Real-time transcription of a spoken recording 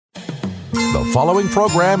The following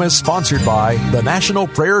program is sponsored by the National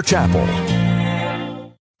Prayer Chapel.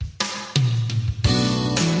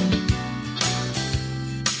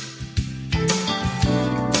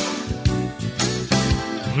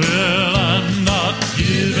 Well, I'm not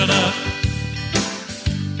giving up.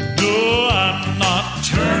 No, I'm not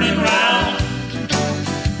turning round.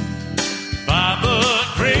 By the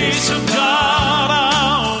grace of God,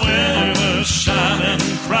 I'll wear a shining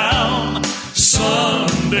crown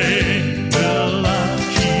someday. Well, I'll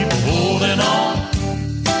keep holding on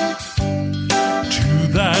to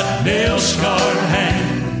that nail-scarred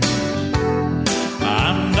hand.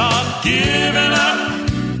 I'm not giving up.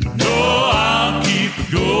 No, I'll keep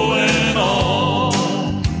going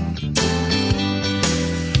on.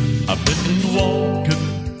 I've been walking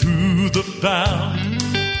through the valley,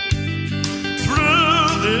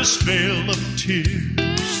 through this vale of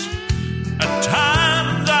tears. At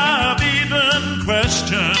times I've even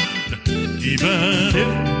questioned, even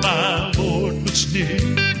if my Lord was near.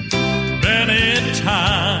 Many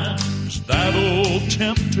times that old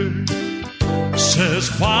tempter says,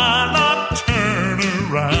 why not turn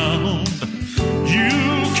around? You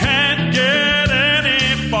can't get any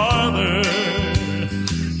farther.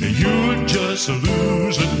 You're just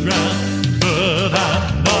losing ground. But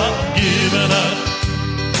I'm not giving up.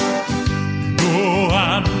 No,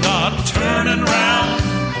 I'm not turning round.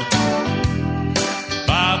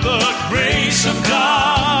 By the grace of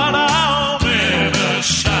God, I'll win a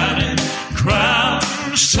shining crown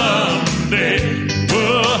someday.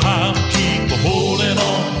 Well, I'll keep holding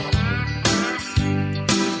on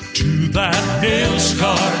to that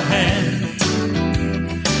nail-scarred hand.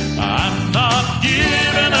 I'm not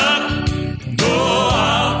giving up. No,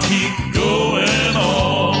 I'll keep going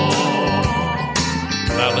on.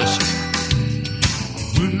 Now listen,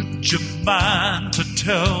 would you mind to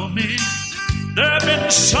tell me there's been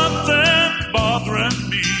something bothering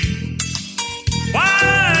me?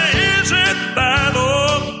 Why is it that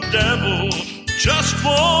old devil just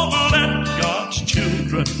won't let God's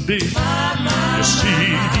children be? You see,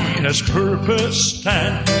 he has purposed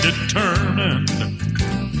and determined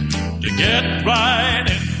to get right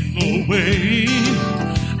in the way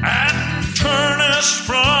and turn us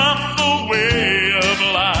from the way of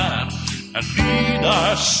life and lead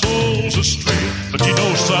our souls astray. But you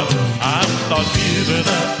know something, I'm not giving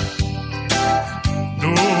up.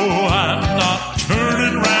 No, I'm not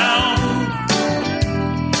turning round.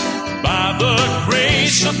 By the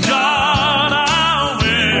grace of God, I'll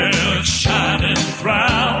wear a shining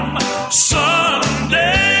crown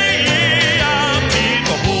someday.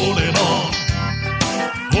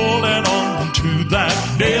 To that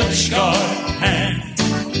nail-scarred hand.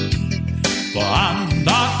 Well, I'm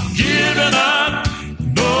not giving up.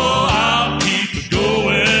 No, I'll keep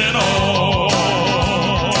going on.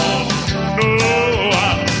 No,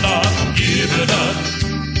 I'm not giving up.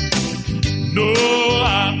 No,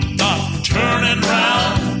 I'm not turning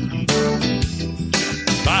round.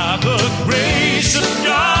 By the grace of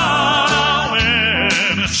God, I'll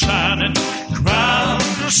win a shining crown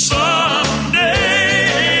someday.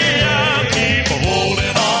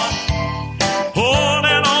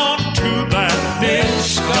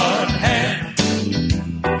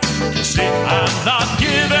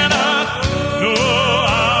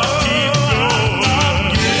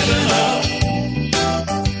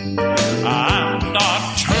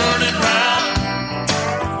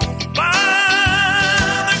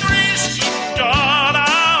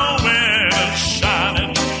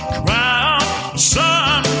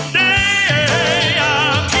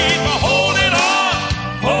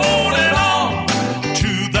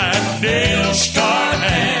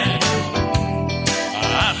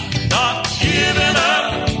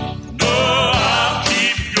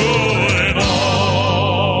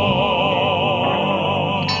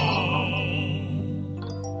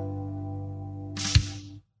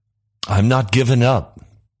 I'm not giving up.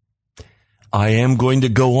 I am going to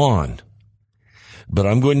go on, but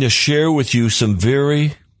I'm going to share with you some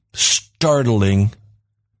very startling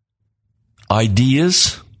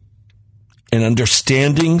ideas and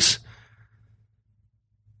understandings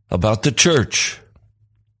about the church.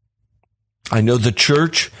 I know the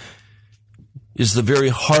church is the very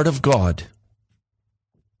heart of God.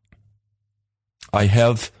 I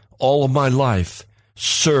have all of my life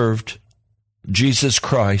served Jesus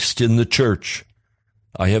Christ in the church.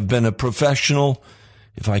 I have been a professional,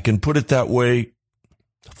 if I can put it that way,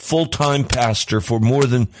 full-time pastor for more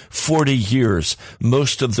than 40 years.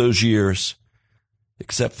 Most of those years,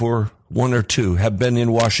 except for one or two, have been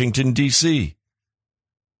in Washington, D.C.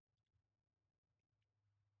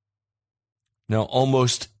 Now,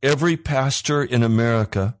 almost every pastor in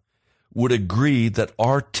America would agree that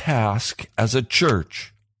our task as a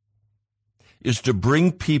church is to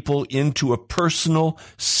bring people into a personal,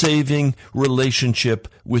 saving relationship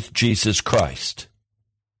with Jesus Christ.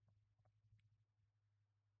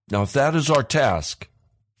 Now, if that is our task,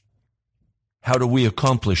 how do we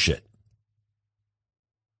accomplish it?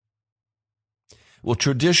 Well,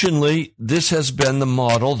 traditionally, this has been the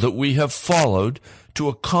model that we have followed to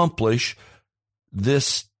accomplish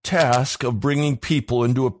this task of bringing people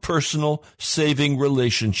into a personal, saving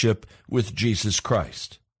relationship with Jesus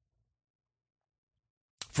Christ.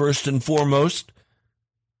 First and foremost,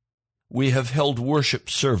 we have held worship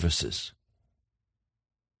services,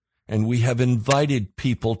 and we have invited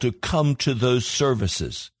people to come to those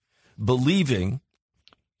services, believing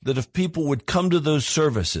that if people would come to those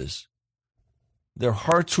services, their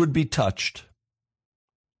hearts would be touched,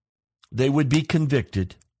 they would be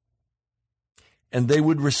convicted, and they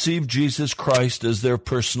would receive Jesus Christ as their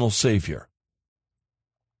personal Savior.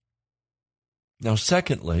 Now,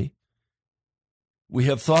 secondly, we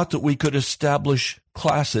have thought that we could establish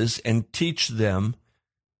classes and teach them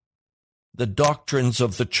the doctrines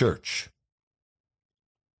of the church.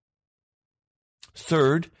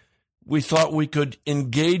 Third, we thought we could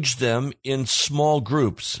engage them in small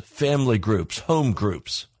groups, family groups, home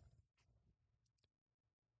groups.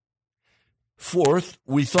 Fourth,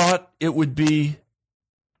 we thought it would be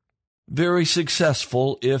very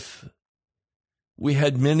successful if we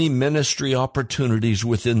had many ministry opportunities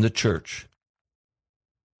within the church.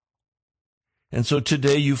 And so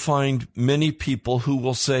today you find many people who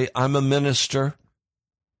will say, I'm a minister,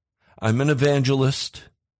 I'm an evangelist,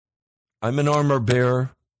 I'm an armor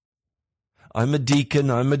bearer, I'm a deacon,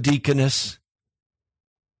 I'm a deaconess.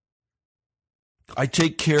 I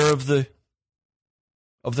take care of the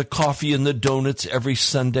coffee and the donuts every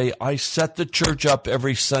Sunday. I set the church up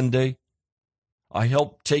every Sunday. I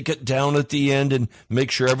help take it down at the end and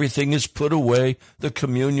make sure everything is put away. The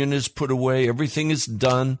communion is put away. Everything is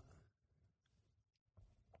done.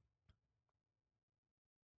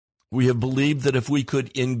 We have believed that if we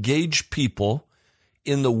could engage people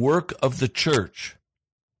in the work of the church,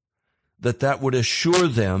 that would assure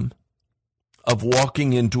them of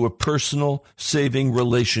walking into a personal, saving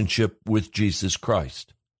relationship with Jesus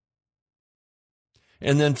Christ.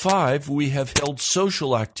 And then 5, we have held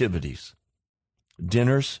social activities,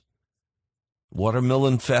 dinners,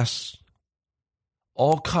 watermelon fests,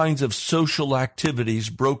 all kinds of social activities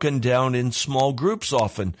broken down in small groups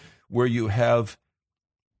often, where you have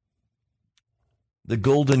the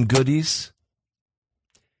golden goodies,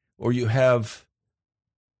 or you have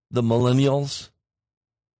the millennials,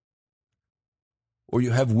 or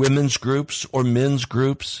you have women's groups or men's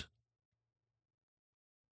groups.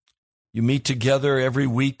 You meet together every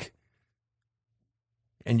week,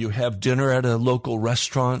 and you have dinner at a local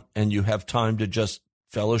restaurant, and you have time to just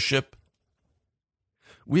fellowship.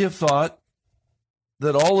 We have thought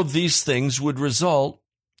that all of these things would result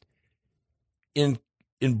in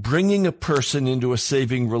bringing a person into a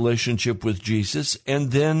saving relationship with Jesus,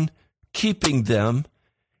 and then keeping them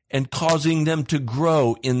and causing them to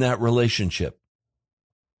grow in that relationship.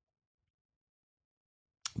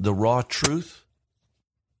 The raw truth,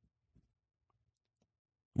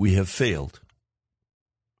 we have failed.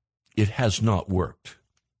 It has not worked.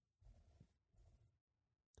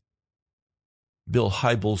 Bill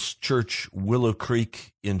Hybels' church, Willow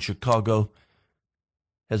Creek in Chicago,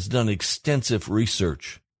 has done extensive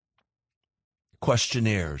research,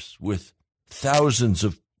 questionnaires with thousands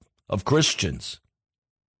of Christians,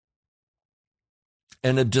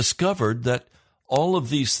 and have discovered that all of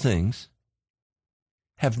these things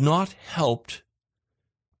have not helped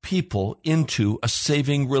people into a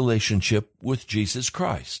saving relationship with Jesus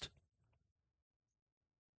Christ.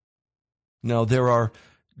 Now, there are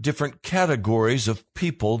different categories of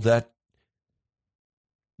people that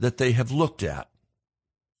they have looked at.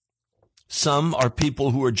 Some are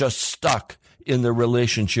people who are just stuck in their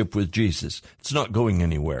relationship with Jesus. It's not going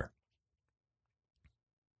anywhere.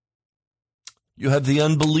 You have the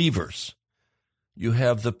unbelievers. You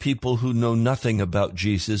have the people who know nothing about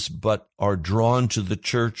Jesus but are drawn to the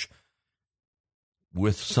church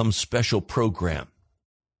with some special program.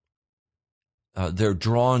 They're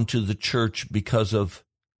drawn to the church because of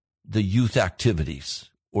the youth activities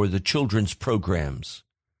or the children's programs,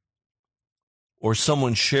 or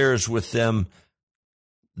someone shares with them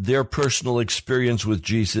their personal experience with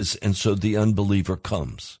Jesus, and so the unbeliever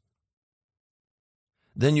comes.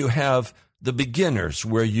 Then you have the beginners,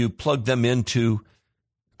 where you plug them into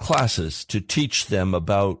classes to teach them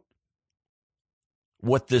about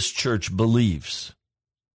what this church believes.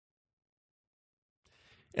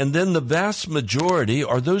 And then the vast majority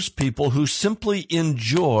are those people who simply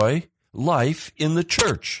enjoy life in the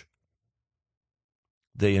church.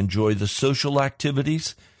 They enjoy the social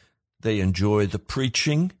activities. They enjoy the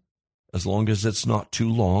preaching, as long as it's not too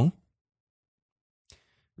long.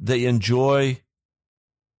 They enjoy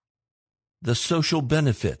the social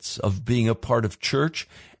benefits of being a part of church,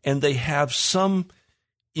 and they have some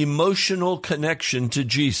emotional connection to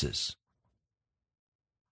Jesus.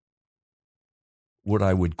 What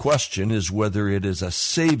I would question is whether it is a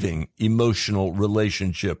saving emotional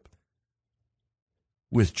relationship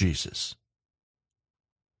with Jesus.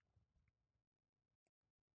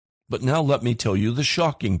 But now let me tell you the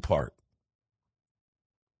shocking part.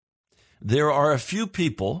 There are a few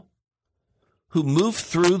people who move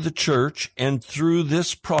through the church and through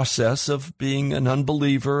this process of being an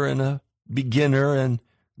unbeliever and a beginner and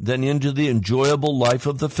then into the enjoyable life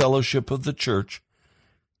of the fellowship of the church.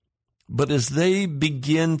 But as they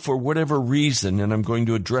begin, for whatever reason, and I'm going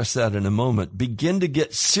to address that in a moment, begin to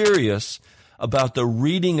get serious about the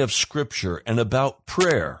reading of Scripture and about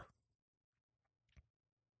prayer,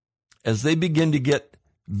 as they begin to get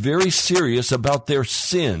very serious about their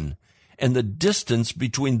sin and the distance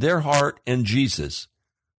between their heart and Jesus,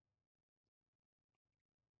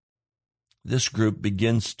 this group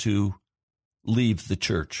begins to leave the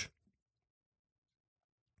church.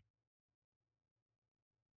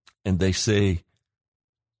 And they say,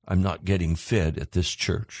 I'm not getting fed at this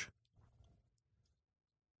church.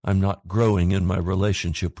 I'm not growing in my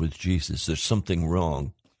relationship with Jesus. There's something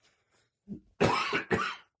wrong.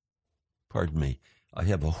 Pardon me. I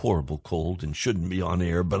have a horrible cold and shouldn't be on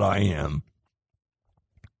air, but I am.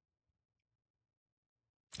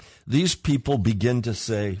 These people begin to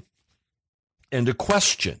say and to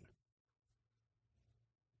question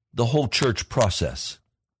the whole church process.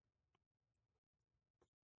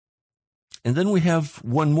 And then we have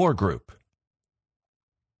one more group.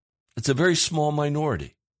 It's a very small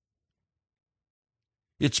minority.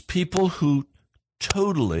 It's people who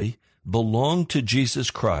totally belong to Jesus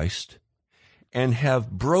Christ and have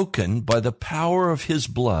broken, by the power of his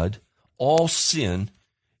blood, all sin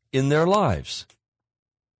in their lives.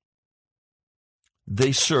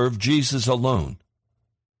 They serve Jesus alone.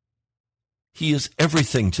 He is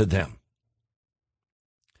everything to them.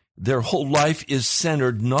 Their whole life is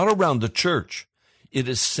centered not around the church. It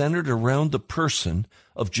is centered around the person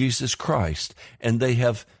of Jesus Christ. And they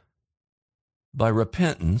have, by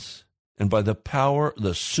repentance and by the power,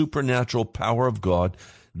 the supernatural power of God,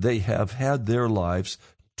 they have had their lives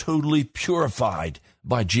totally purified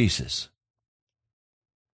by Jesus.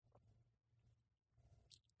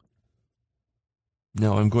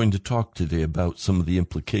 Now, I'm going to talk today about some of the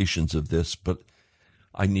implications of this, but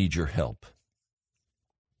I need your help.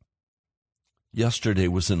 Yesterday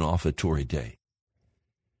was an offertory day,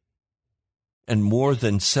 and more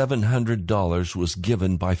than $700 was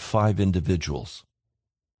given by 5 individuals.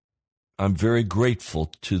 I'm very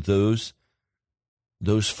grateful to those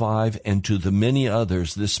 5 and to the many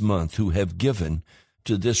others this month who have given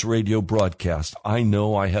to this radio broadcast. I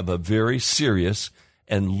know I have a very serious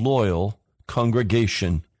and loyal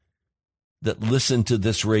congregation that listen to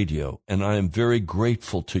this radio, and I am very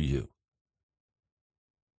grateful to you.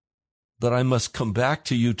 But I must come back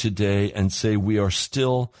to you today and say we are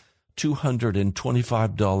still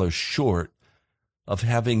 $225 short of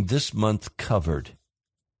having this month covered.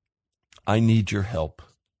 I need your help.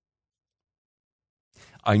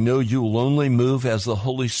 I know you will only move as the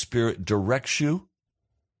Holy Spirit directs you.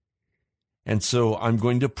 And so I'm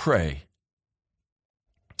going to pray.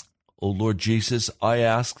 Oh, Lord Jesus, I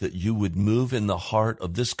ask that you would move in the heart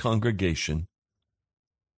of this congregation.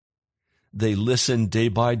 They listen day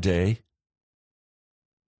by day.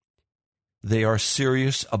 They are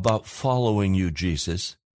serious about following you,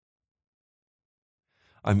 Jesus.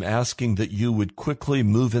 I'm asking that you would quickly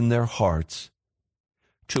move in their hearts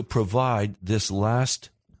to provide this last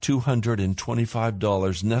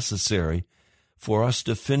 $225 necessary for us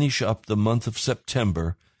to finish up the month of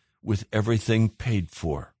September with everything paid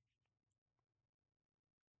for.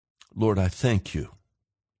 Lord, I thank you.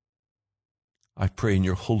 I pray in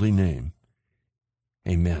your holy name.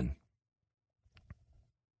 Amen.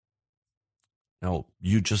 Now,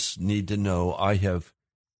 you just need to know I have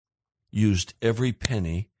used every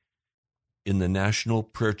penny in the National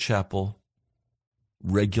Prayer Chapel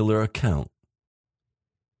regular account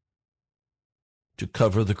to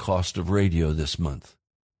cover the cost of radio this month.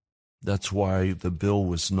 That's why the bill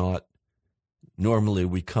was not, normally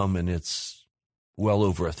we come and it's well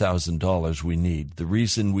over $1,000 we need. The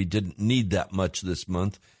reason we didn't need that much this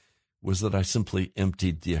month was that I simply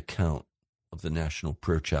emptied the account of the National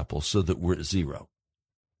Prayer Chapel so that we're at zero.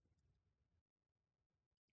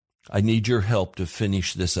 I need your help to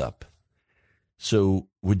finish this up. So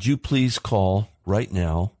would you please call right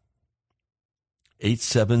now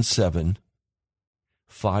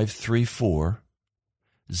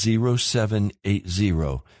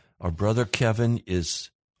 877-534-0780. Our brother Kevin is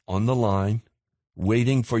on the line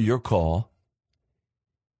waiting for your call.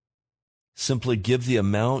 Simply give the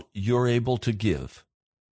amount you're able to give.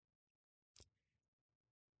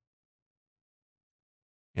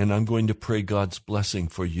 And I'm going to pray God's blessing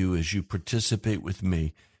for you as you participate with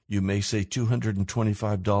me. You may say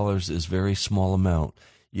 $225 is a very small amount.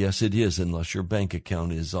 Yes, it is, unless your bank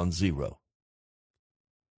account is on zero.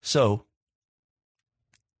 So,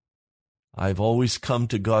 I've always come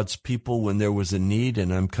to God's people when there was a need,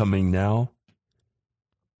 and I'm coming now.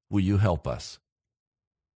 Will you help us?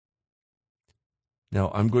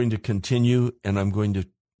 Now, I'm going to continue, and I'm going to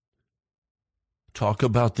talk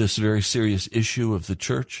about this very serious issue of the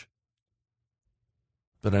church.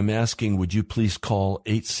 But I'm asking, would you please call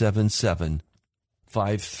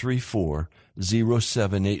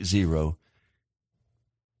 877-534-0780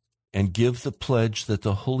 and give the pledge that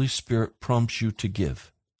the Holy Spirit prompts you to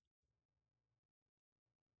give.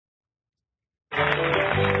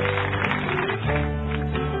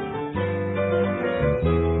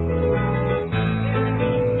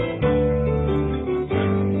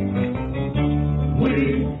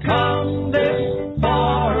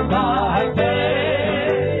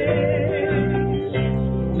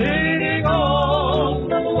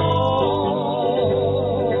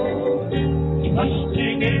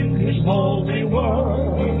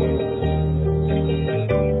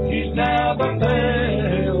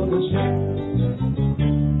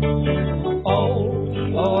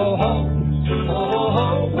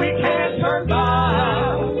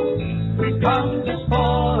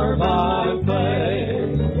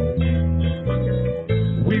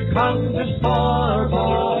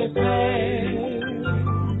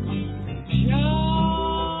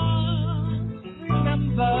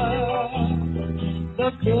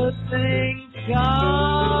 Good things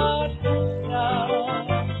God has done,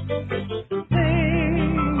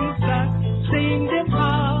 things that seemed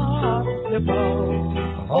impossible.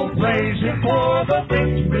 Oh, praise Him for the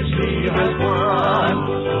victories He has won.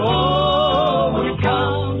 Oh, we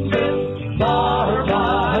come this far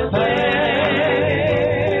by faith,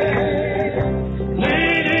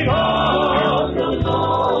 leaning on the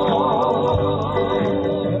Lord,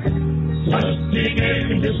 trusting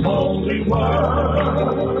in His holy word.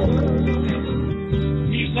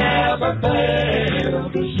 Never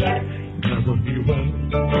failed to say, never be well.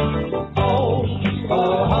 Oh,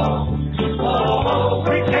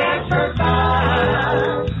 we can't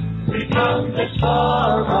survive. We come this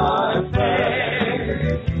far by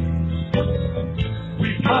faith. We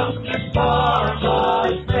come this far by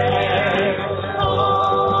faith.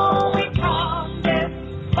 Oh, we come this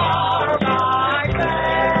far by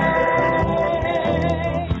faith.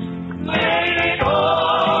 Leaning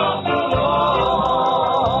on the Lord,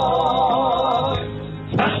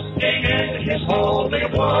 His holy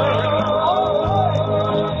word.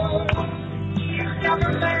 He'll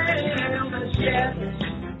never fail us yet.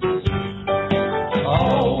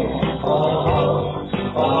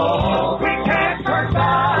 We can't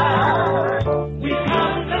survive. We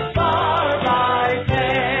come this far by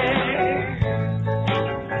faith.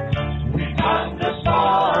 We come this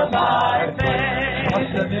far by faith.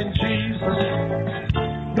 Trusting in Jesus.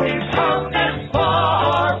 We've come this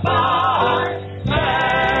far by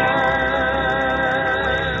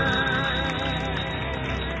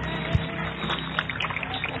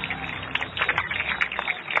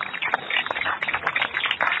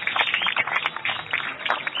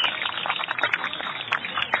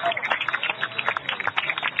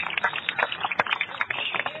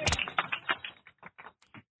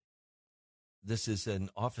This is an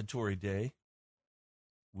offertory day.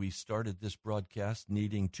 We started this broadcast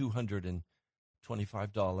needing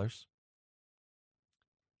 $225.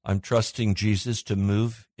 I'm trusting Jesus to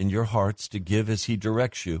move in your hearts to give as He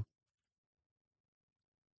directs you.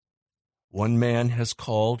 One man has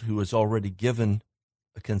called who has already given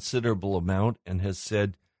a considerable amount and has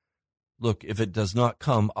said, look, if it does not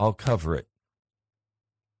come, I'll cover it.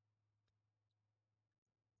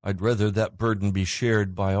 I'd rather that burden be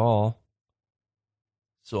shared by all.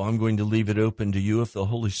 So I'm going to leave it open to you. If the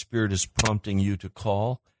Holy Spirit is prompting you to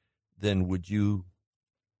call, then would you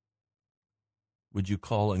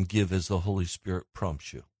call and give as the Holy Spirit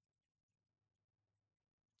prompts you?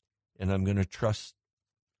 And I'm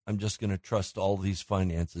just going to trust all these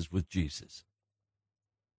finances with Jesus.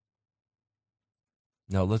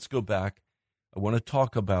 Now let's go back. I want to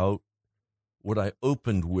talk about what I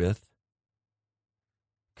opened with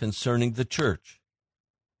concerning the church.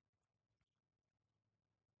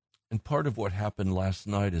 And part of what happened last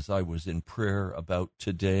night as I was in prayer about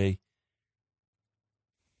today,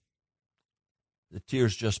 the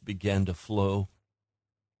tears just began to flow.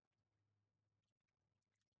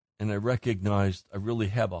 And I recognized I really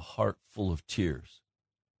have a heart full of tears.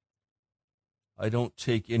 I don't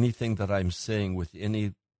take anything that I'm saying with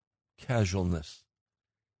any casualness.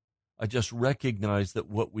 I just recognize that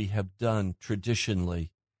what we have done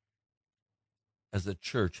traditionally as a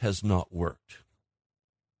church has not worked.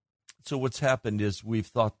 So what's happened is we've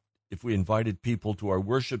thought if we invited people to our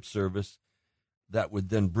worship service, that would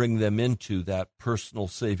then bring them into that personal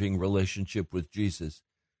saving relationship with Jesus.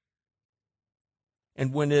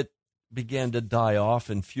 And when it began to die off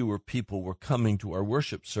and fewer people were coming to our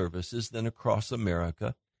worship services, then across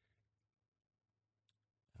America,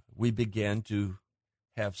 we began to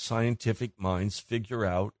have scientific minds figure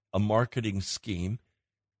out a marketing scheme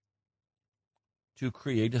to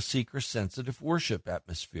create a seeker-sensitive worship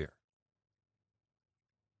atmosphere.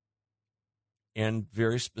 And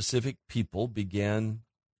very specific people began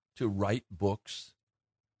to write books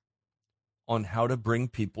on how to bring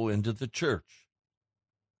people into the church.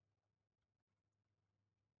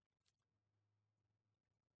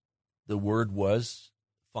 The word was,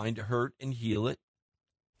 find a hurt and heal it,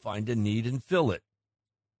 find a need and fill it.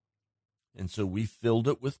 And so we filled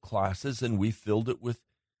it with classes, and we filled it with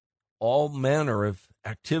all manner of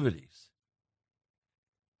activities.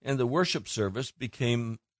 And the worship service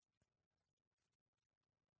became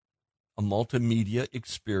a multimedia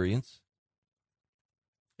experience.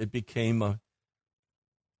 It became a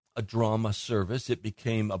drama service. It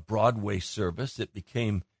became a Broadway service. It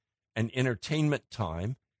became an entertainment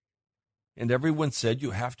time. And everyone said,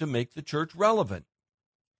 you have to make the church relevant.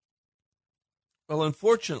 Well,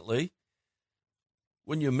 unfortunately,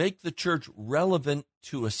 when you make the church relevant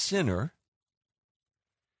to a sinner,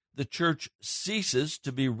 the church ceases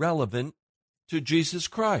to be relevant to Jesus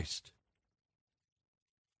Christ.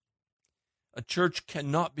 A church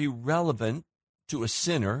cannot be relevant to a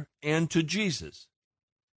sinner and to Jesus.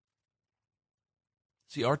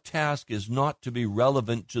 See, our task is not to be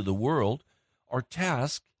relevant to the world. Our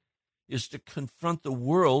task is to confront the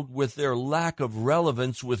world with their lack of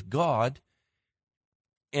relevance with God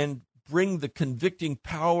and bring the convicting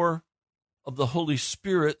power of the Holy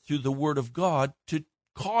Spirit through the Word of God to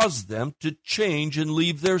cause them to change and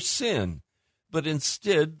leave their sin. But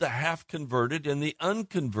instead, the half-converted and the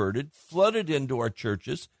unconverted flooded into our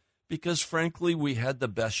churches because, frankly, we had the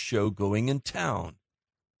best show going in town.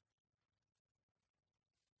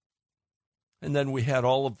 And then we had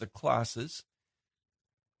all of the classes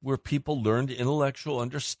where people learned intellectual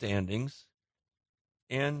understandings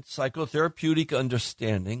and psychotherapeutic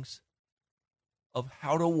understandings of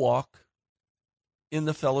how to walk in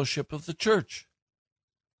the fellowship of the church.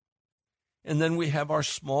 And then we have our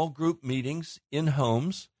small group meetings in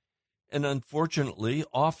homes, and unfortunately,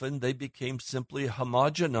 often they became simply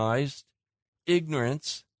homogenized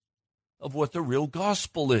ignorance of what the real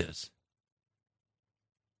gospel is.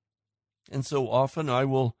 And so often I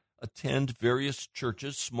will attend various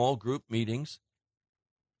churches, small group meetings,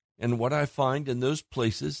 and what I find in those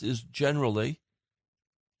places is generally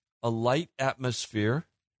a light atmosphere,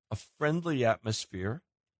 a friendly atmosphere,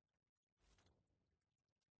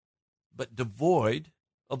 but devoid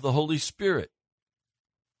of the Holy Spirit.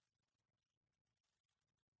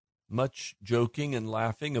 Much joking and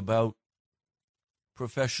laughing about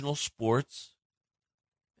professional sports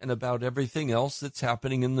and about everything else that's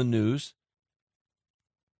happening in the news,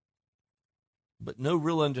 but no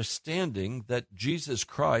real understanding that Jesus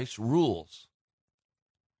Christ rules.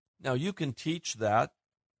 Now, you can teach that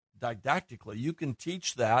didactically. You can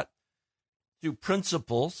teach that through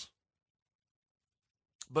principles,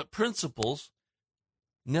 but principles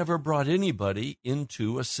never brought anybody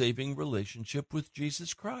into a saving relationship with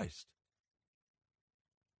Jesus Christ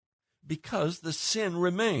because the sin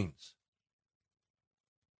remains.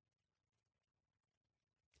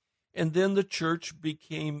 And then the church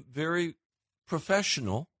became very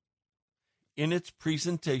professional in its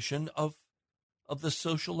presentation of the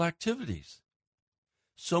social activities.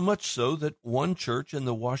 So much so that one church in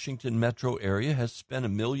the Washington metro area has spent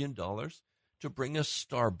 $1 million to bring a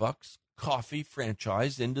Starbucks coffee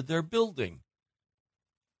franchise into their building.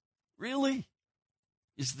 Really?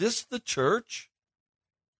 Is this the church?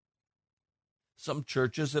 Some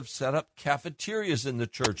churches have set up cafeterias in the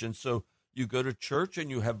church, and so you go to church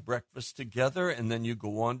and you have breakfast together, and then you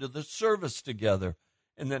go on to the service together.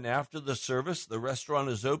 And then after the service, the restaurant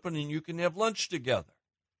is open and you can have lunch together.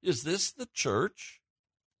 Is this the church?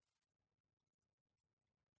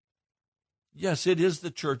 Yes, it is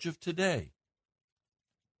the church of today.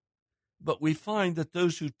 But we find that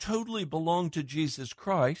those who totally belong to Jesus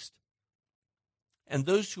Christ and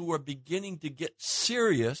those who are beginning to get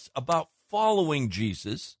serious about following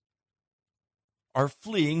Jesus are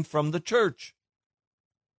fleeing from the church.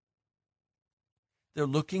 They're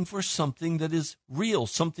looking for something that is real,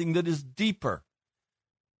 something that is deeper.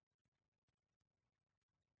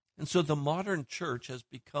 And so the modern church has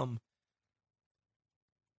become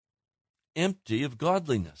empty of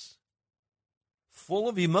godliness, full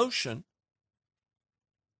of emotion.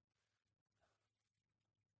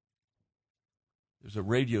 There's a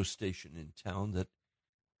radio station in town that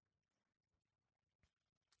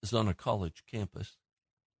is on a college campus.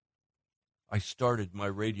 I started my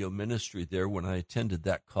radio ministry there when I attended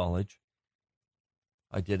that college.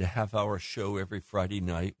 I did a half-hour show every Friday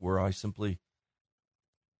night where I simply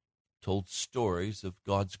told stories of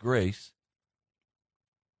God's grace.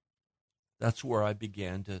 That's where I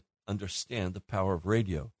began to understand the power of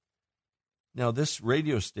radio. Now, this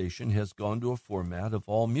radio station has gone to a format of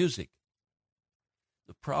all music.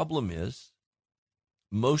 The problem is,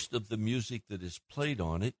 most of the music that is played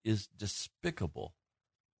on it is despicable.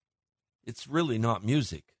 It's really not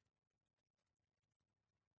music.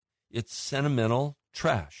 It's sentimental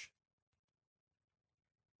trash.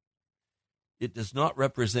 It does not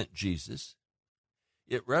represent Jesus.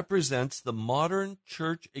 It represents the modern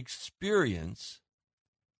church experience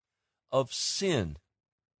of sin,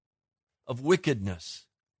 of wickedness.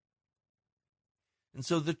 And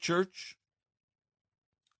so the church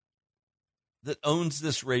that owns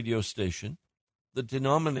this radio station, the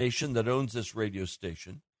denomination that owns this radio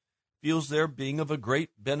station, feels they're being of a great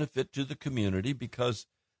benefit to the community because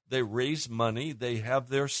they raise money, they have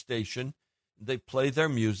their station, they play their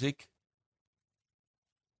music.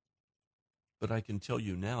 But I can tell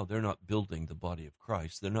you now, they're not building the body of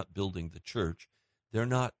Christ. They're not building the church. They're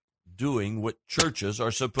not doing what churches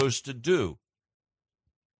are supposed to do.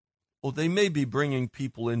 Well, they may be bringing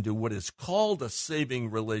people into what is called a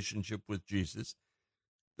saving relationship with Jesus.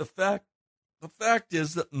 The fact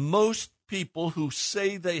is that most people who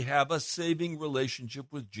say they have a saving relationship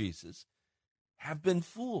with Jesus have been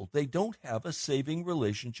fooled. They don't have a saving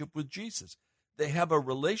relationship with Jesus. They have a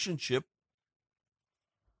relationship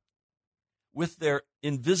with their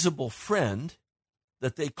invisible friend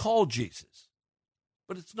that they call Jesus.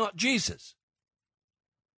 But it's not Jesus.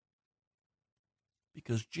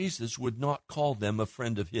 Because Jesus would not call them a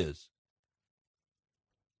friend of his.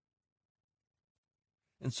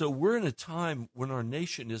 And so we're in a time when our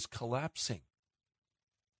nation is collapsing.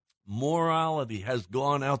 Morality has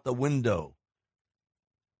gone out the window.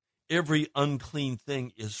 Every unclean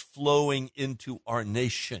thing is flowing into our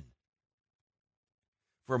nation.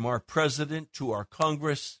 From our president to our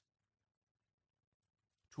Congress,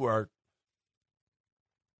 to our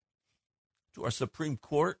Supreme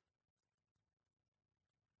Court.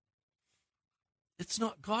 It's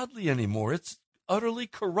not godly anymore. It's utterly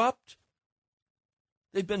corrupt.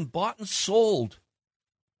 They've been bought and sold.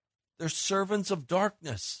 They're servants of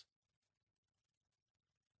darkness.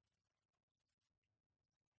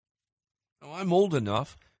 Now, I'm old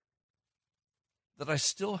enough that I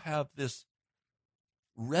still have this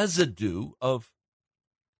residue of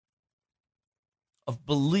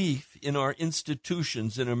belief in our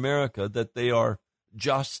institutions in America that they are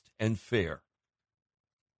just and fair.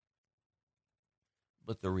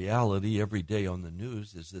 But the reality every day on the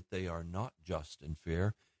news is that they are not just and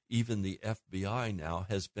fair. Even the FBI now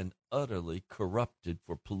has been utterly corrupted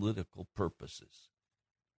for political purposes.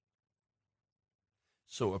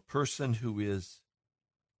 So a person who is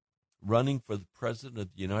running for the President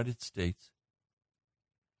of the United States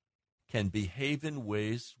can behave in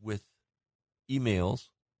ways with emails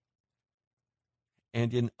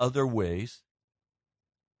and in other ways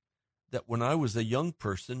that when I was a young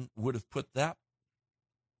person would have put that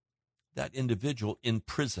individual in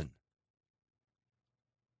prison.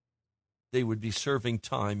 They would be serving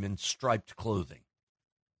time in striped clothing.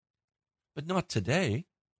 But not today.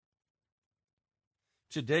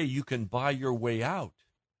 Today you can buy your way out.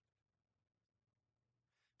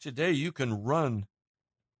 Today you can run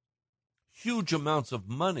huge amounts of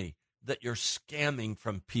money that you're scamming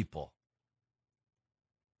from people.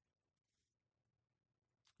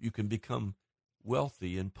 You can become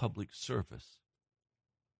wealthy in public service.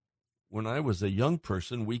 When I was a young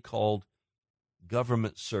person, we called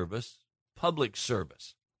government service public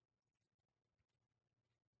service.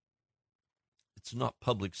 It's not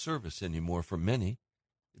public service anymore for many.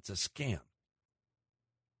 It's a scam.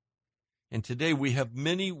 And today we have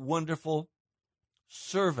many wonderful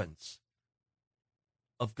servants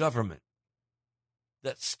of government.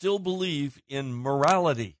 that still believe in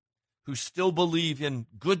morality, who still believe in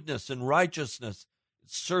goodness and righteousness,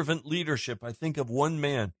 servant leadership. I think of one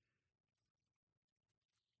man,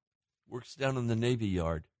 works down in the Navy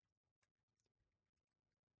Yard.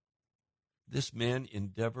 This man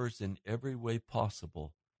endeavors in every way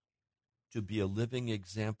possible to be a living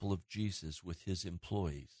example of Jesus with his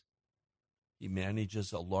employees. He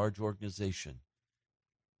manages a large organization.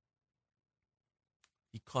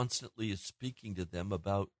 He constantly is speaking to them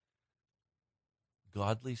about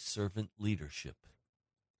godly servant leadership.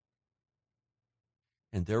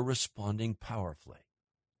 And they're responding powerfully.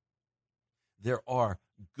 There are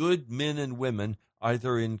good men and women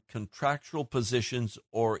either in contractual positions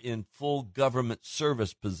or in full government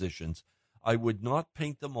service positions. I would not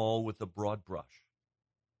paint them all with a broad brush.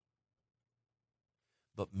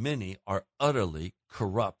 But many are utterly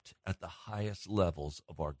corrupt at the highest levels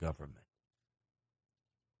of our government,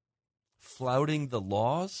 flouting the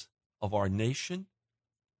laws of our nation,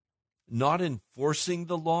 not enforcing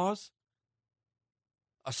the laws,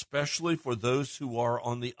 especially for those who are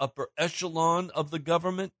on the upper echelon of the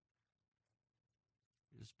government.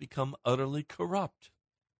 It has become utterly corrupt.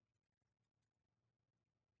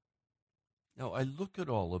 Now, I look at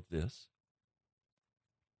all of this,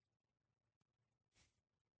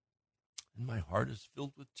 and my heart is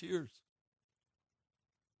filled with tears.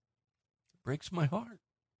 It breaks my heart.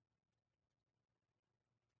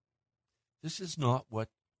 This is not what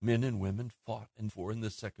men and women fought for in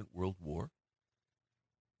the Second World War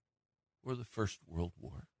or the First World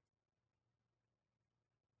War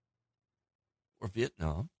or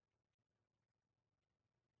Vietnam.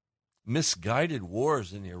 Misguided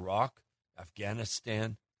wars in Iraq,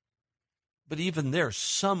 Afghanistan. But even there,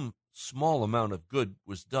 some small amount of good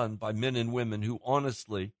was done by men and women who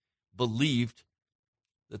honestly believed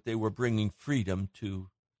that they were bringing freedom to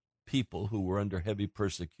people who were under heavy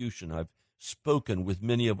persecution. I've spoken with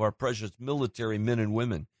many of our precious military men and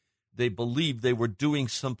women. They believed they were doing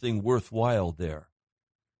something worthwhile there,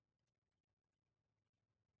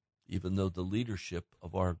 even though the leadership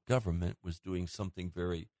of our government was doing something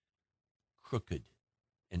very crooked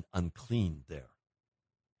and unclean there.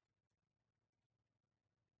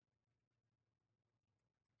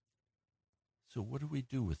 So what do we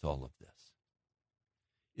do with all of this?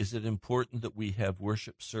 Is it important that we have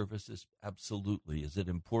worship services? Absolutely. Is it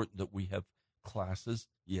important that we have classes?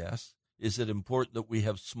 Yes. Is it important that we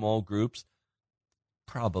have small groups?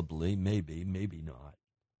 Probably, maybe, maybe not.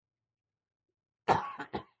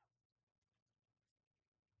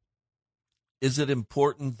 Is it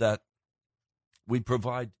important that we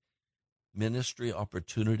provide ministry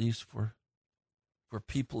opportunities for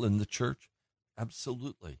people in the church?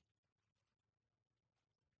 Absolutely.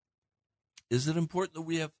 Is it important that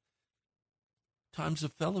we have times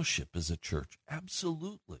of fellowship as a church?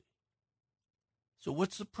 Absolutely. So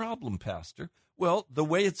what's the problem, Pastor? Well, the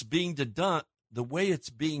way it's being done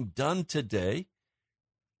today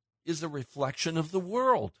is a reflection of the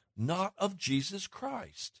world, not of Jesus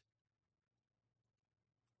Christ.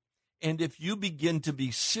 And if you begin to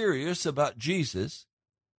be serious about Jesus,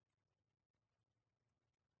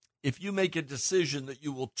 if you make a decision that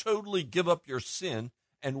you will totally give up your sin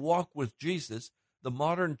and walk with Jesus, the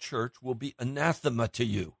modern church will be anathema to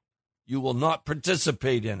you. You will not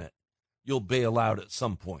participate in it. You'll bail out at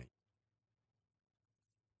some point.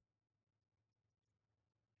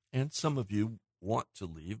 And some of you want to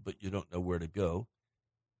leave, but you don't know where to go.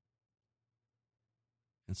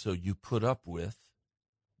 And so you put up with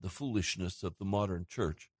the foolishness of the modern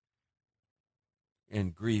church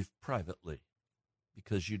and grieve privately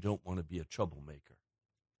because you don't want to be a troublemaker.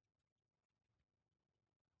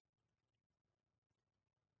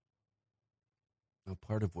 Now,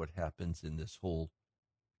 part of what happens in this whole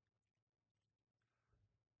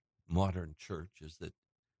modern church is that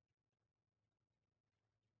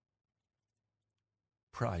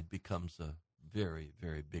pride becomes a very,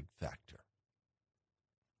 very big factor.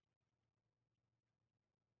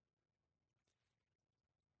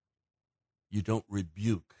 You don't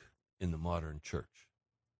rebuke in the modern church.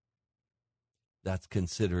 That's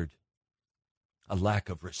considered a lack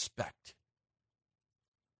of respect.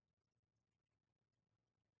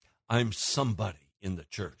 I'm somebody in the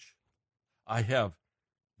church. I have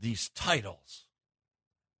these titles.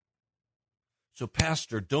 So,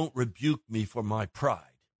 Pastor, don't rebuke me for my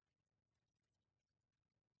pride.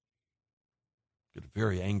 Got a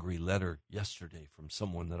very angry letter yesterday from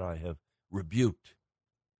someone that I have rebuked.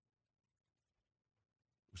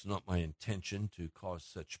 It was not my intention to cause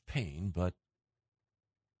such pain, but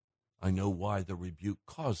I know why the rebuke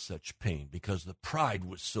caused such pain, because the pride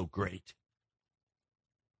was so great.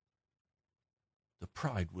 The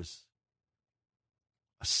pride was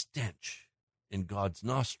a stench in God's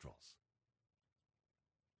nostrils.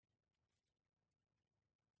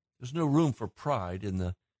 There's no room for pride in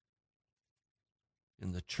the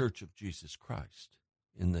church of Jesus Christ,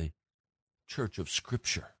 in the church of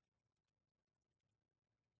Scripture.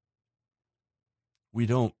 We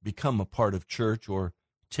don't become a part of church or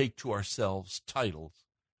take to ourselves titles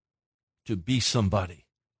to be somebody.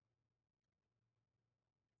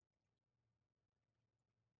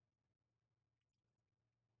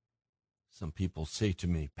 Some people say to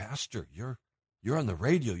me, Pastor, you're on the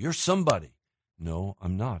radio, you're somebody. No,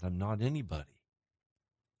 I'm not. I'm not anybody.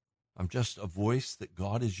 I'm just a voice that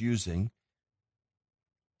God is using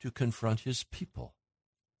to confront his people,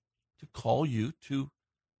 to call you to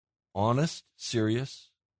honest, serious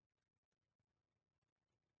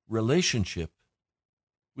relationship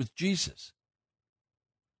with Jesus.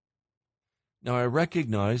 Now, I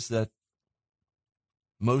recognize that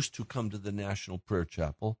most who come to the National Prayer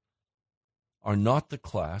Chapel are not the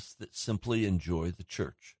class that simply enjoy the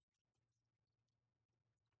church.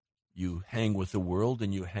 You hang with the world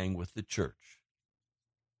and you hang with the church.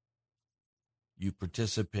 You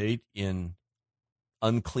participate in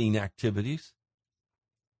unclean activities.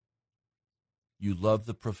 You love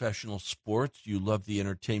the professional sports. You love the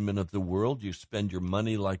entertainment of the world. You spend your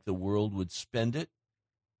money like the world would spend it.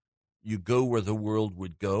 You go where the world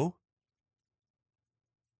would go.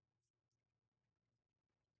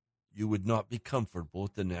 You would not be comfortable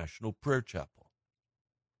at the National Prayer Chapel.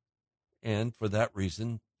 And for that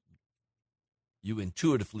reason, you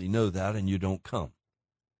intuitively know that and you don't come.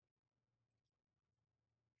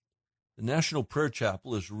 The National Prayer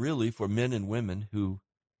Chapel is really for men and women who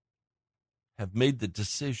have made the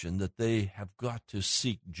decision that they have got to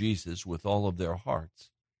seek Jesus with all of their hearts,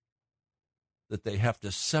 that they have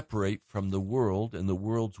to separate from the world and the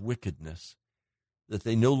world's wickedness, that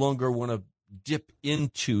they no longer want to dip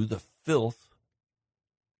into the filth,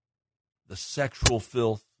 the sexual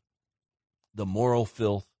filth, the moral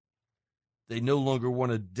filth. They no longer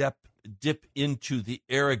want to dip into the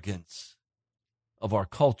arrogance of our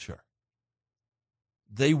culture.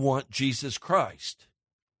 They want Jesus Christ.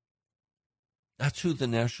 That's who the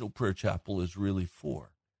National Prayer Chapel is really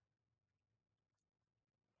for.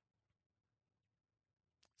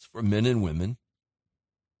 It's for men and women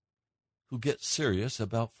who get serious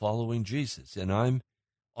about following Jesus. And I'm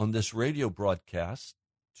on this radio broadcast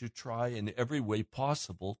to try in every way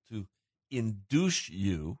possible to induce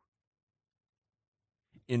you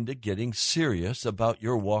into getting serious about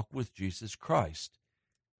your walk with Jesus Christ.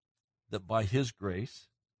 That by his grace,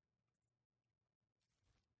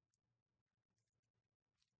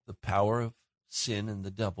 the power of sin and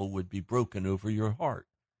the devil would be broken over your heart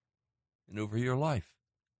and over your life.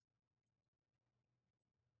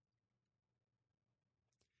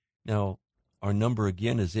 Now, our number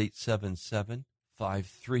again is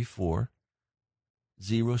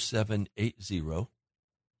 877-534-0780.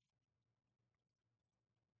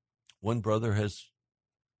 One brother has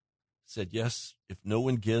said, yes, if no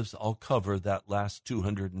one gives, I'll cover that last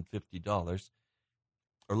 $250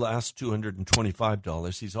 or last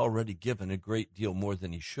 $225. He's already given a great deal more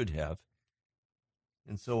than he should have.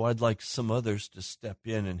 And so I'd like some others to step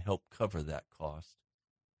in and help cover that cost.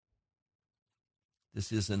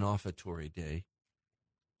 This is an offertory day.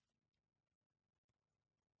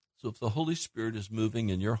 So if the Holy Spirit is moving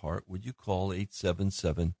in your heart, would you call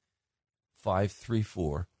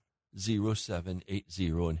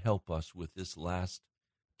 877-534-0780 and help us with this last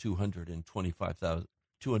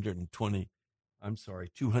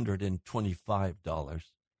 $225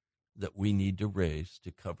 that we need to raise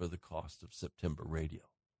to cover the cost of September radio.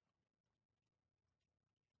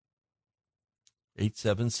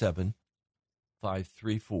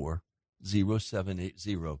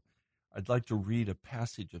 877-534-0780. I'd like to read a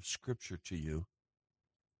passage of Scripture to you.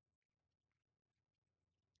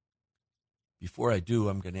 Before I do,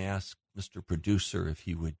 I'm going to ask Mr. Producer if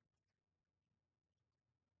he would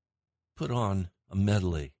put on a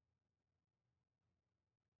medley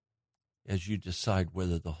as you decide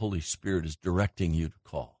whether the Holy Spirit is directing you to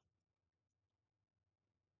call.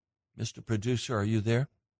 Mr. Producer, are you there?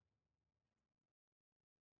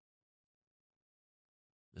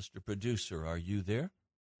 Mr. Producer, are you there?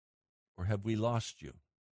 Or have we lost you?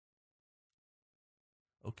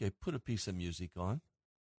 Okay, put a piece of music on.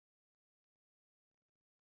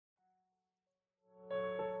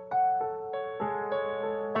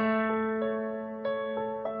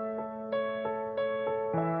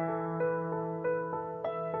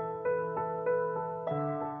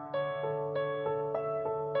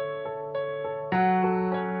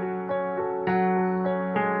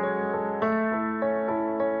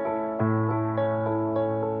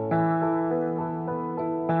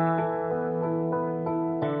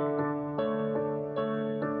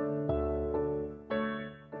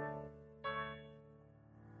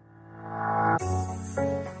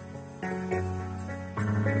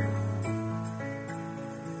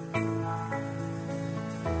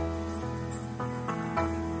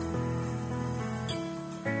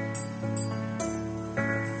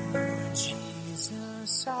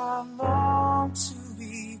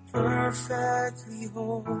 perfectly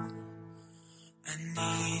whole. I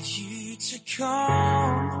need you to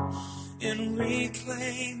come and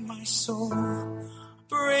reclaim my soul.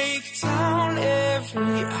 Break down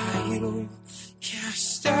every idol,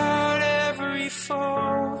 cast out every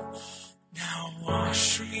foe. Now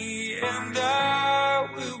wash me and I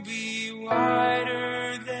will be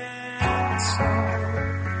whiter than snow.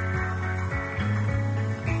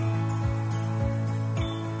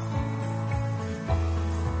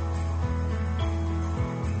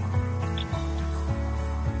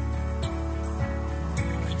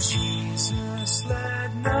 Jesus,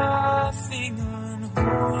 let nothing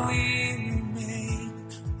unholy remain.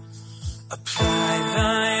 Apply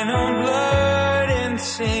thine own blood and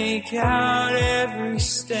take out every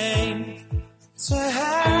stain. To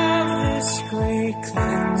have this great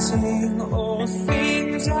cleansing, all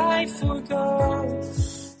things I forgot.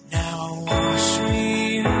 Now wash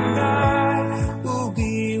me and I will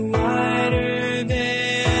be whiter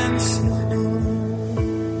than snow.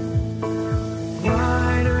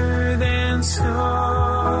 Whiter than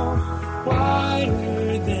snow,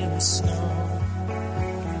 whiter than snow.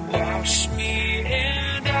 Wash me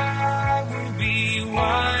and I will be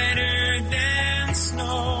whiter than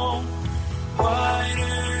snow.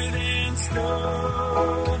 Whiter than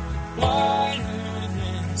snow, whiter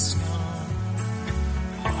than snow.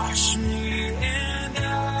 Wash me and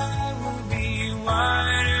I will be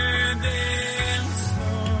whiter than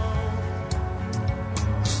snow.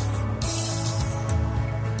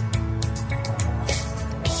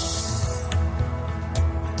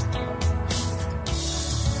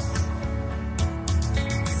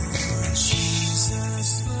 Jesus,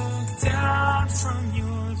 look down from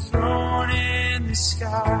your throne in the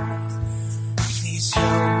sky. Please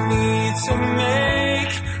help me to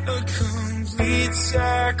make a complete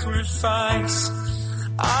sacrifice.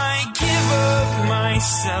 I give up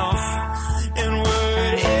myself and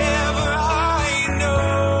whatever I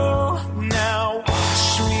know. Now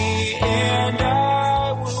wash me and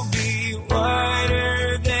I will be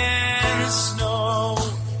whiter than snow.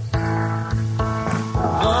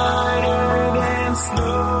 Whiter than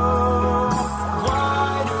snow,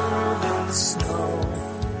 whiter than snow.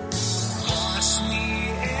 Wash me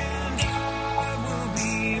and I will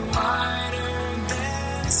be whiter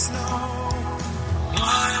than snow.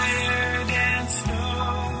 Whiter than snow,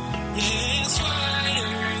 yes,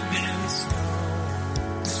 whiter than snow.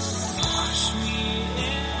 Wash me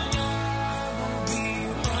and I will be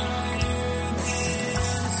whiter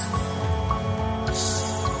than snow.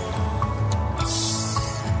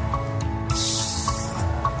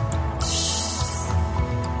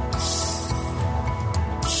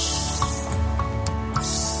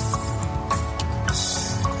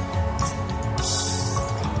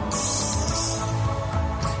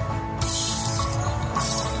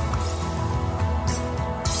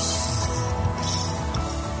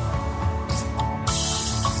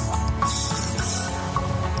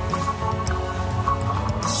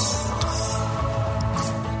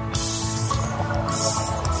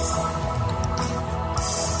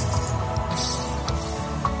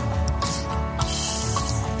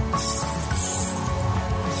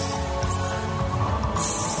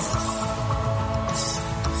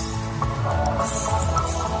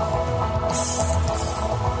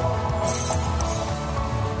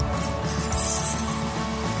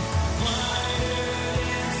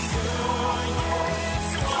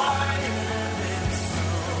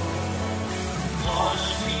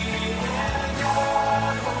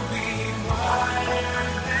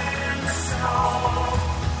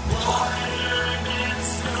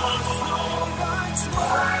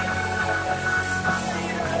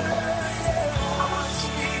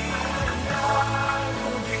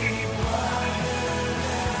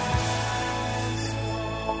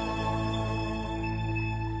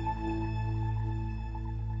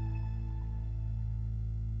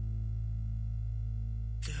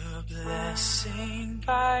 The blessing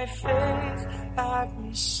by faith I've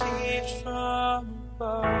received from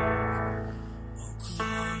above. Oh,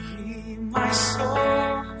 glory, my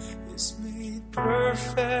soul is made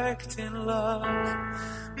perfect in love.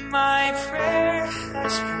 My prayer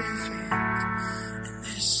has prevailed. In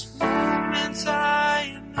this moment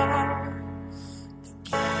I know the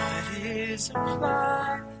blood is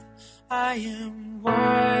applied. I am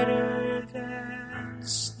whiter than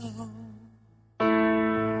snow.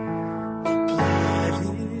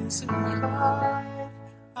 Applied,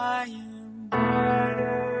 I am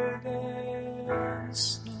whiter than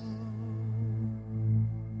snow.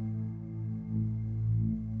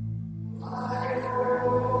 Whiter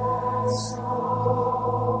than snow,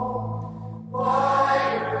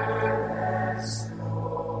 whiter than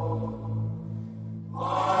snow.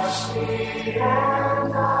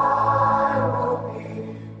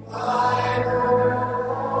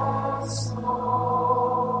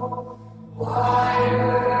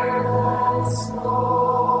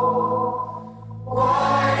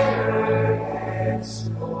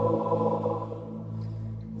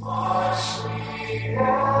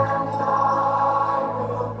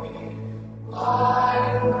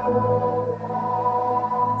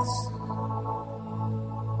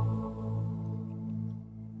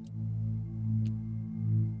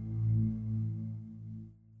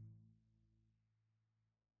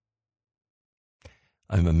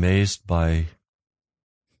 I'm amazed by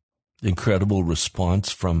the incredible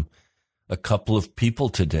response from a couple of people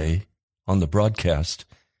today on the broadcast.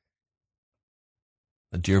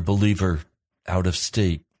 A dear believer out of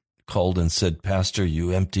state called and said, Pastor,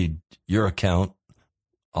 you emptied your account.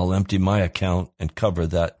 I'll empty my account and cover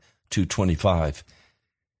that $225.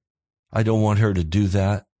 I don't want her to do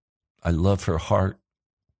that. I love her heart.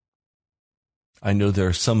 I know there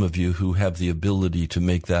are some of you who have the ability to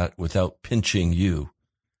make that without pinching you.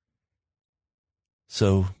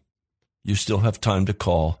 So you still have time to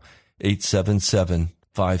call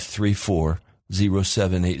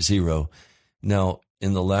 877-534-0780. Now,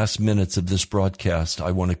 in the last minutes of this broadcast,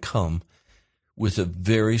 I want to come with a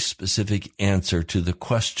very specific answer to the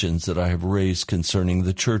questions that I have raised concerning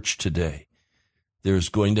the church today. There's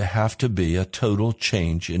going to have to be a total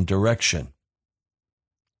change in direction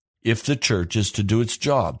if the church is to do its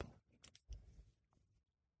job.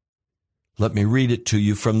 Let me read it to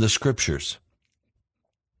you from the scriptures.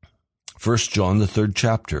 1 John, the 3rd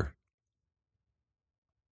chapter.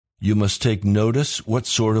 You must take notice what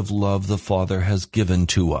sort of love the Father has given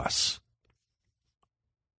to us.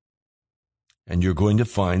 And you're going to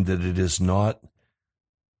find that it is not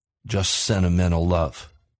just sentimental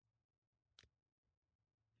love.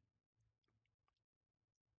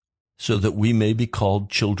 So that we may be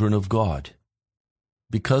called children of God.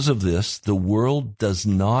 Because of this, the world does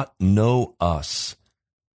not know us,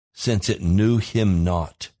 since it knew him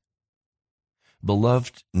not.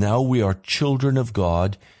 Beloved, now we are children of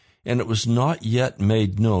God, and it was not yet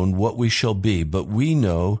made known what we shall be, but we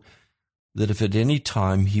know that if at any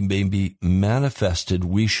time he may be manifested,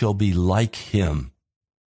 we shall be like him.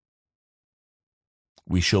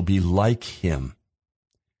 We shall be like him,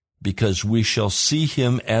 because we shall see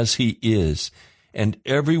him as he is, and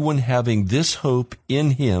everyone having this hope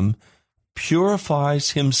in him purifies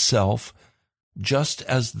himself just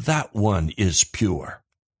as that one is pure.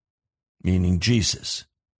 Meaning Jesus.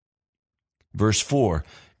 Verse 4,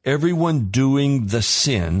 everyone doing the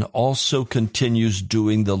sin also continues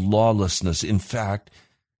doing the lawlessness. In fact,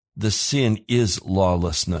 the sin is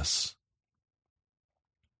lawlessness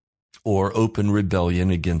or open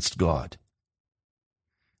rebellion against God.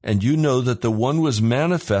 And you know that the one was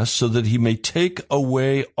manifest so that he may take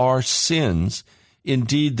away our sins.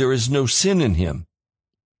 Indeed, there is no sin in him.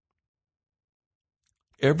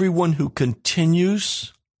 Everyone who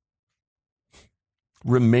continues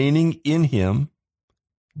remaining in him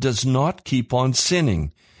does not keep on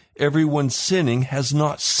sinning. Everyone sinning has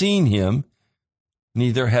not seen him,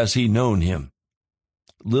 neither has he known him.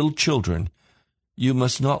 Little children, you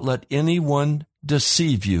must not let anyone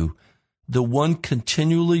deceive you. The one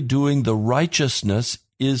continually doing the righteousness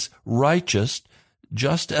is righteous,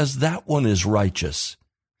 just as that one is righteous.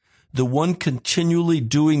 The one continually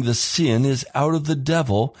doing the sin is out of the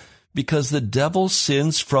devil, because the devil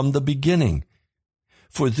sins from the beginning.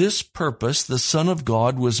 For this purpose the Son of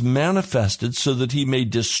God was manifested so that he may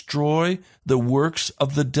destroy the works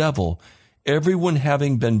of the devil. Everyone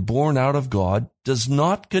having been born out of God does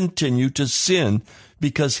not continue to sin,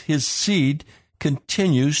 because his seed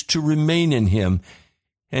continues to remain in him,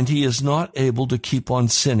 and he is not able to keep on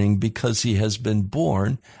sinning because he has been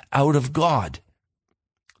born out of God.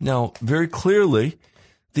 Now, very clearly,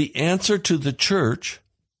 the answer to the church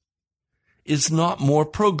is not more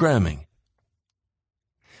programming.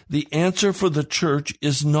 The answer for the church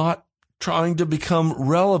is not trying to become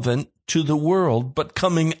relevant to the world, but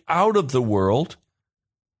coming out of the world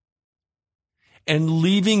and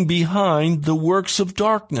leaving behind the works of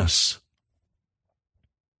darkness.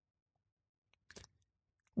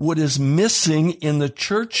 What is missing in the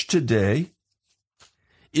church today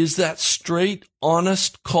is that straight,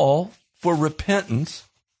 honest call for repentance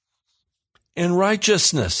and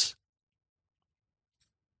righteousness.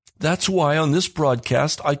 That's why on this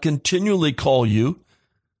broadcast, I continually call you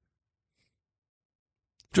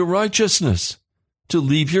to righteousness, to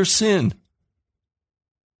leave your sin,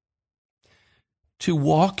 to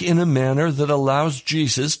walk in a manner that allows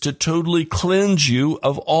Jesus to totally cleanse you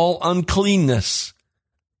of all uncleanness.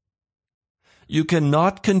 You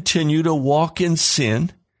cannot continue to walk in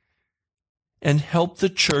sin and help the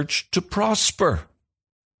church to prosper.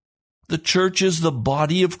 The church is the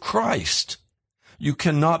body of Christ. You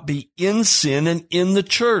cannot be in sin and in the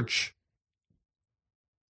church.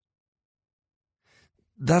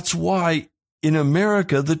 That's why in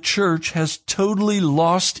America, the church has totally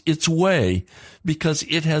lost its way, because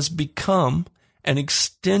it has become an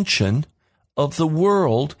extension of the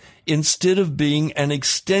world instead of being an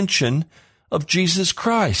extension of Jesus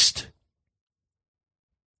Christ.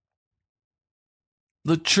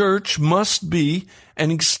 The church must be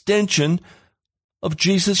an extension of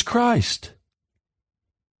Jesus Christ,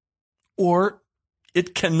 or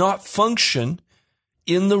it cannot function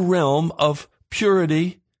in the realm of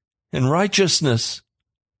purity and righteousness.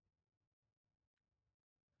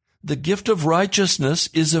 The gift of righteousness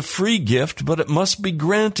is a free gift, but it must be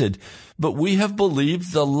granted. But we have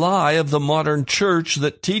believed the lie of the modern church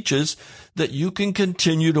that teaches that you can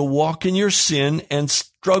continue to walk in your sin and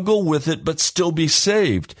struggle with it, but still be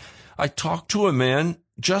saved. I talked to a man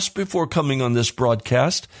just before coming on this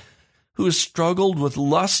broadcast who has struggled with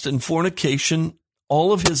lust and fornication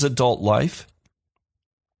all of his adult life.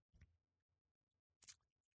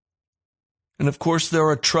 And of course, there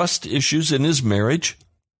are trust issues in his marriage.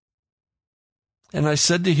 And I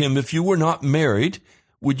said to him, if you were not married,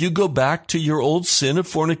 would you go back to your old sin of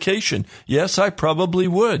fornication? Yes, I probably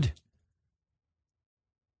would.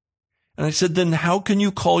 And I said, then how can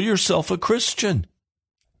you call yourself a Christian?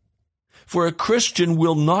 For a Christian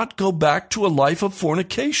will not go back to a life of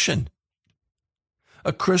fornication.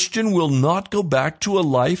 A Christian will not go back to a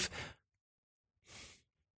life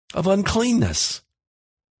of uncleanness,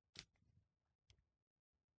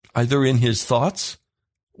 either in his thoughts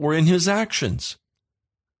or in his actions.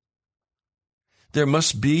 There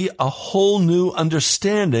must be a whole new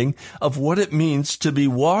understanding of what it means to be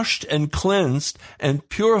washed and cleansed and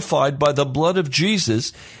purified by the blood of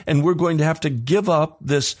Jesus, and we're going to have to give up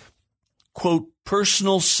this, quote,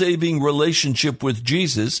 personal saving relationship with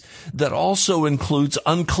Jesus that also includes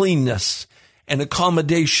uncleanness and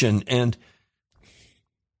accommodation and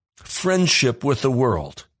friendship with the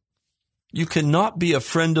world. You cannot be a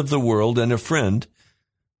friend of the world and a friend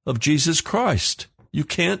of Jesus Christ. You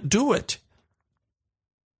can't do it.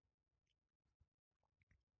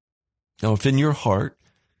 Now, if in your heart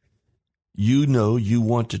you know you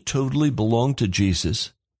want to totally belong to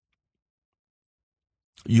Jesus,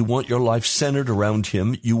 you want your life centered around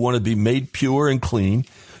him, you want to be made pure and clean,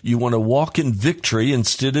 you want to walk in victory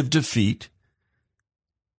instead of defeat,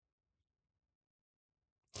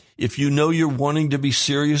 if you know you're wanting to be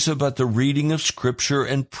serious about the reading of Scripture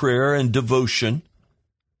and prayer and devotion,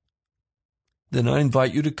 then I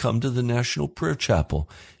invite you to come to the National Prayer Chapel.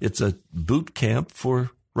 It's a boot camp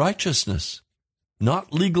for righteousness,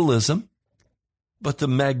 not legalism, but the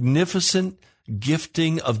magnificent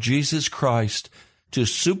gifting of Jesus Christ to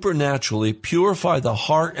supernaturally purify the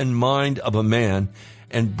heart and mind of a man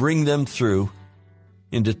and bring them through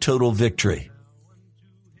into total victory.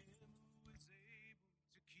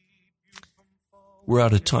 We're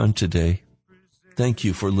out of time today. Thank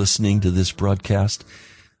you for listening to this broadcast.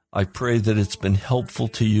 I pray that it's been helpful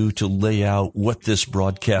to you to lay out what this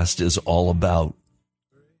broadcast is all about.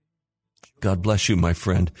 God bless you, my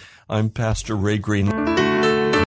friend. I'm Pastor Ray Green.